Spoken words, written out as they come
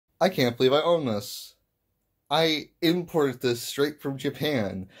I can't believe I own this. I imported this straight from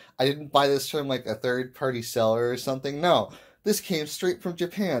Japan. I didn't buy this from like a third-party seller or something. No, this came straight from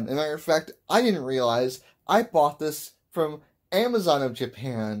Japan. As a matter of fact, I didn't realize I bought this from Amazon of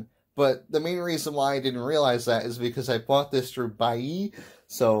Japan. But the main reason why I didn't realize that is because I bought this through Bai.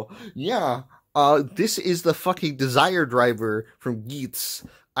 So, yeah. This is the fucking Desire Driver from Geats.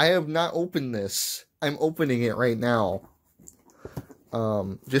 I have not opened this. I'm opening it right now.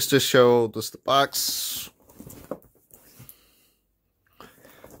 Just to show just the box.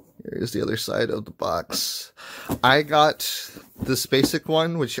 Here's the other side of the box. I got this basic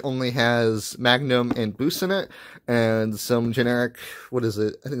one, which only has Magnum and Boost in it, and some generic, what is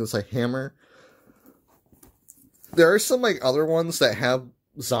it? I think it's like hammer. There are some like other ones that have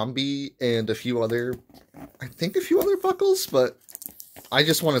zombie and a few other buckles, but I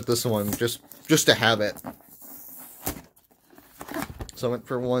just wanted this one just to have it. So I went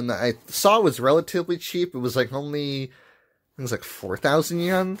for one that I saw was relatively cheap. It was like only, it was like 4,000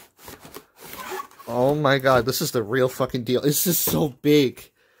 yen. Oh my god, this is the real fucking deal. This is so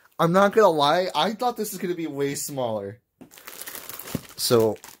big. I'm not gonna lie, I thought this was gonna be way smaller.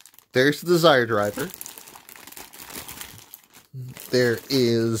 So, there's the Desire Driver. There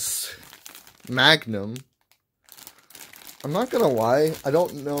is Magnum. I'm not gonna lie, I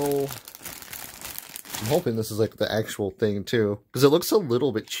don't know. I'm hoping this is like the actual thing too, because it looks a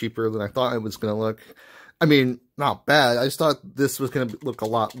little bit cheaper than I thought it was gonna look. I mean, not bad. I just thought this was gonna look a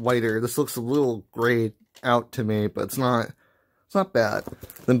lot whiter. This looks a little grayed out to me, but it's not bad.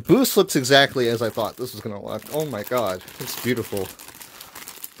 Then Boost looks exactly as I thought this was gonna look. Oh my god, it's beautiful.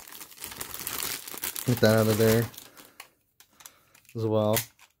 Get that out of there as well.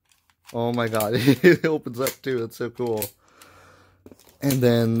 Oh my god, it opens up too. It's so cool. And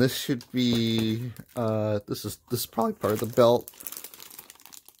then this should be this is probably part of the belt.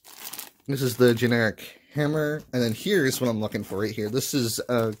 This is the generic hammer, and then here's what I'm looking for right here. This is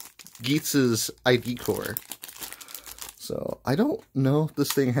Geats' ID core. So I don't know if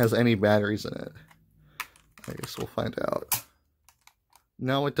this thing has any batteries in it. I guess we'll find out.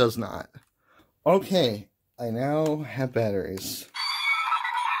 No, it does not. Okay, I now have batteries.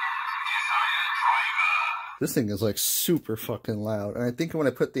 This thing is like super fucking loud, and I think when I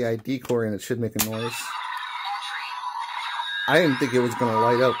put the ID core in, it should make a noise. I didn't think it was gonna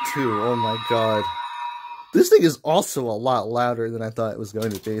light up too. Oh my god. This thing is also a lot louder than I thought it was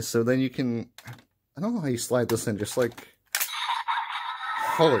going to be. So then you can, I don't know how you slide this in, just like,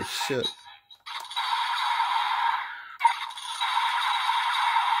 holy shit.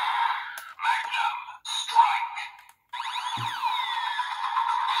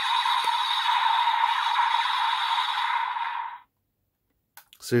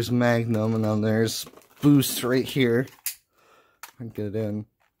 So there's Magnum, and then there's Boost right here. I can get it in.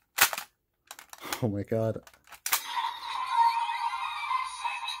 Oh my god.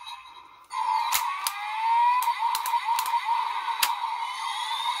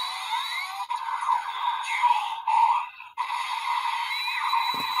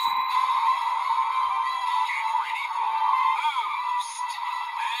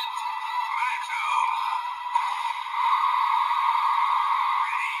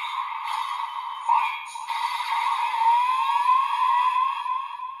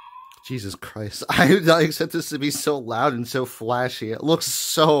 Jesus Christ. I did not expect this to be so loud and so flashy. It looks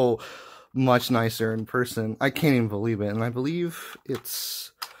so much nicer in person. I can't even believe it. And I believe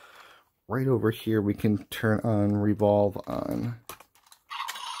it's right over here we can turn on Revolve on.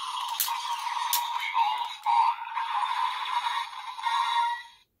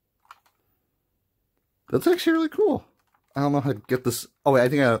 That's actually really cool. I don't know how to get this. Oh wait, I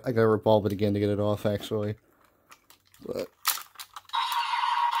think I gotta revolve it again to get it off actually. But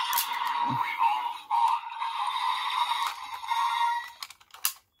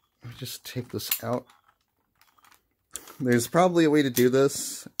just take this out. There's probably a way to do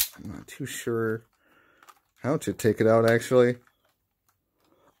this. I'm not too sure how to take it out, actually.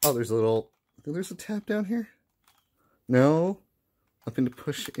 Oh, there's a little... I think there's a tab down here? No? Nothing to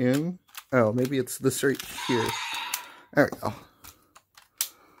push in? Oh, maybe it's this right here. There we go.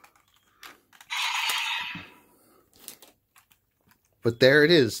 But there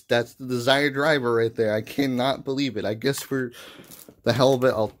it is. That's the Desire Driver right there. I cannot believe it. I guess for the hell of it,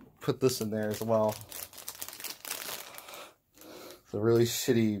 I'll put this in there as well. It's a really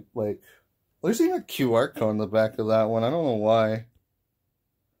shitty, like... There's even a QR code on the back of that one. I don't know why.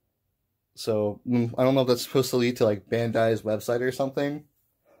 So, I don't know if that's supposed to lead to, like, Bandai's website or something.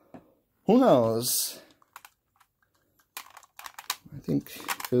 Who knows? I think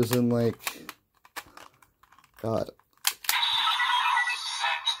it goes in, like... God.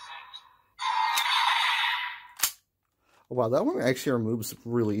 Wow, that one actually removes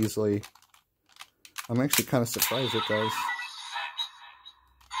really easily. I'm actually kind of surprised it does.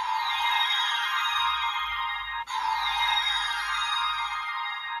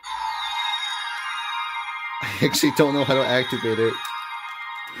 I actually don't know how to activate it.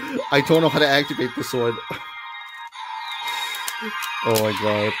 I don't know how to activate this one. Oh my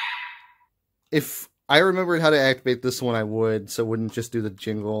god. If I remembered how to activate this one, I would, so I wouldn't just do the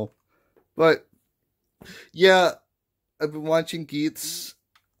jingle. But, yeah, I've been watching Geats.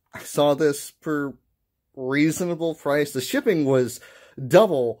 I saw this for reasonable price. The shipping was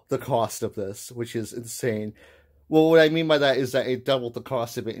double the cost of this, which is insane. Well, what I mean by that is that it doubled the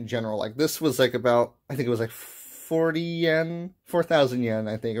cost of it in general. Like, this was like about, I think it was like 40 yen, 4,000 yen,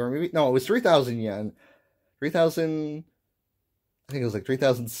 I think. Or maybe, no, it was 3,000 yen. 3,000, I think it was like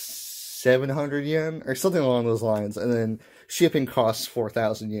 3,700 yen, or something along those lines. And then shipping costs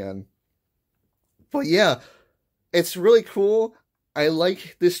 4,000 yen. But yeah, it's really cool. I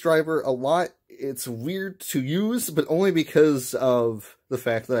like this driver a lot. It's weird to use, but only because of the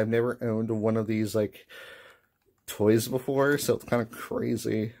fact that I've never owned one of these, like, toys before, so it's kind of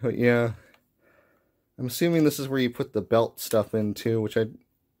crazy. But yeah, I'm assuming this is where you put the belt stuff in too, which I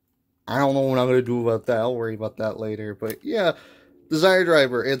don't know what I'm gonna do about that. I'll worry about that later. But yeah, Desire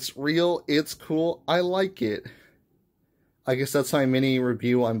Driver, it's real, it's cool, I like it. I guess that's my mini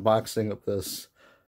review unboxing of this.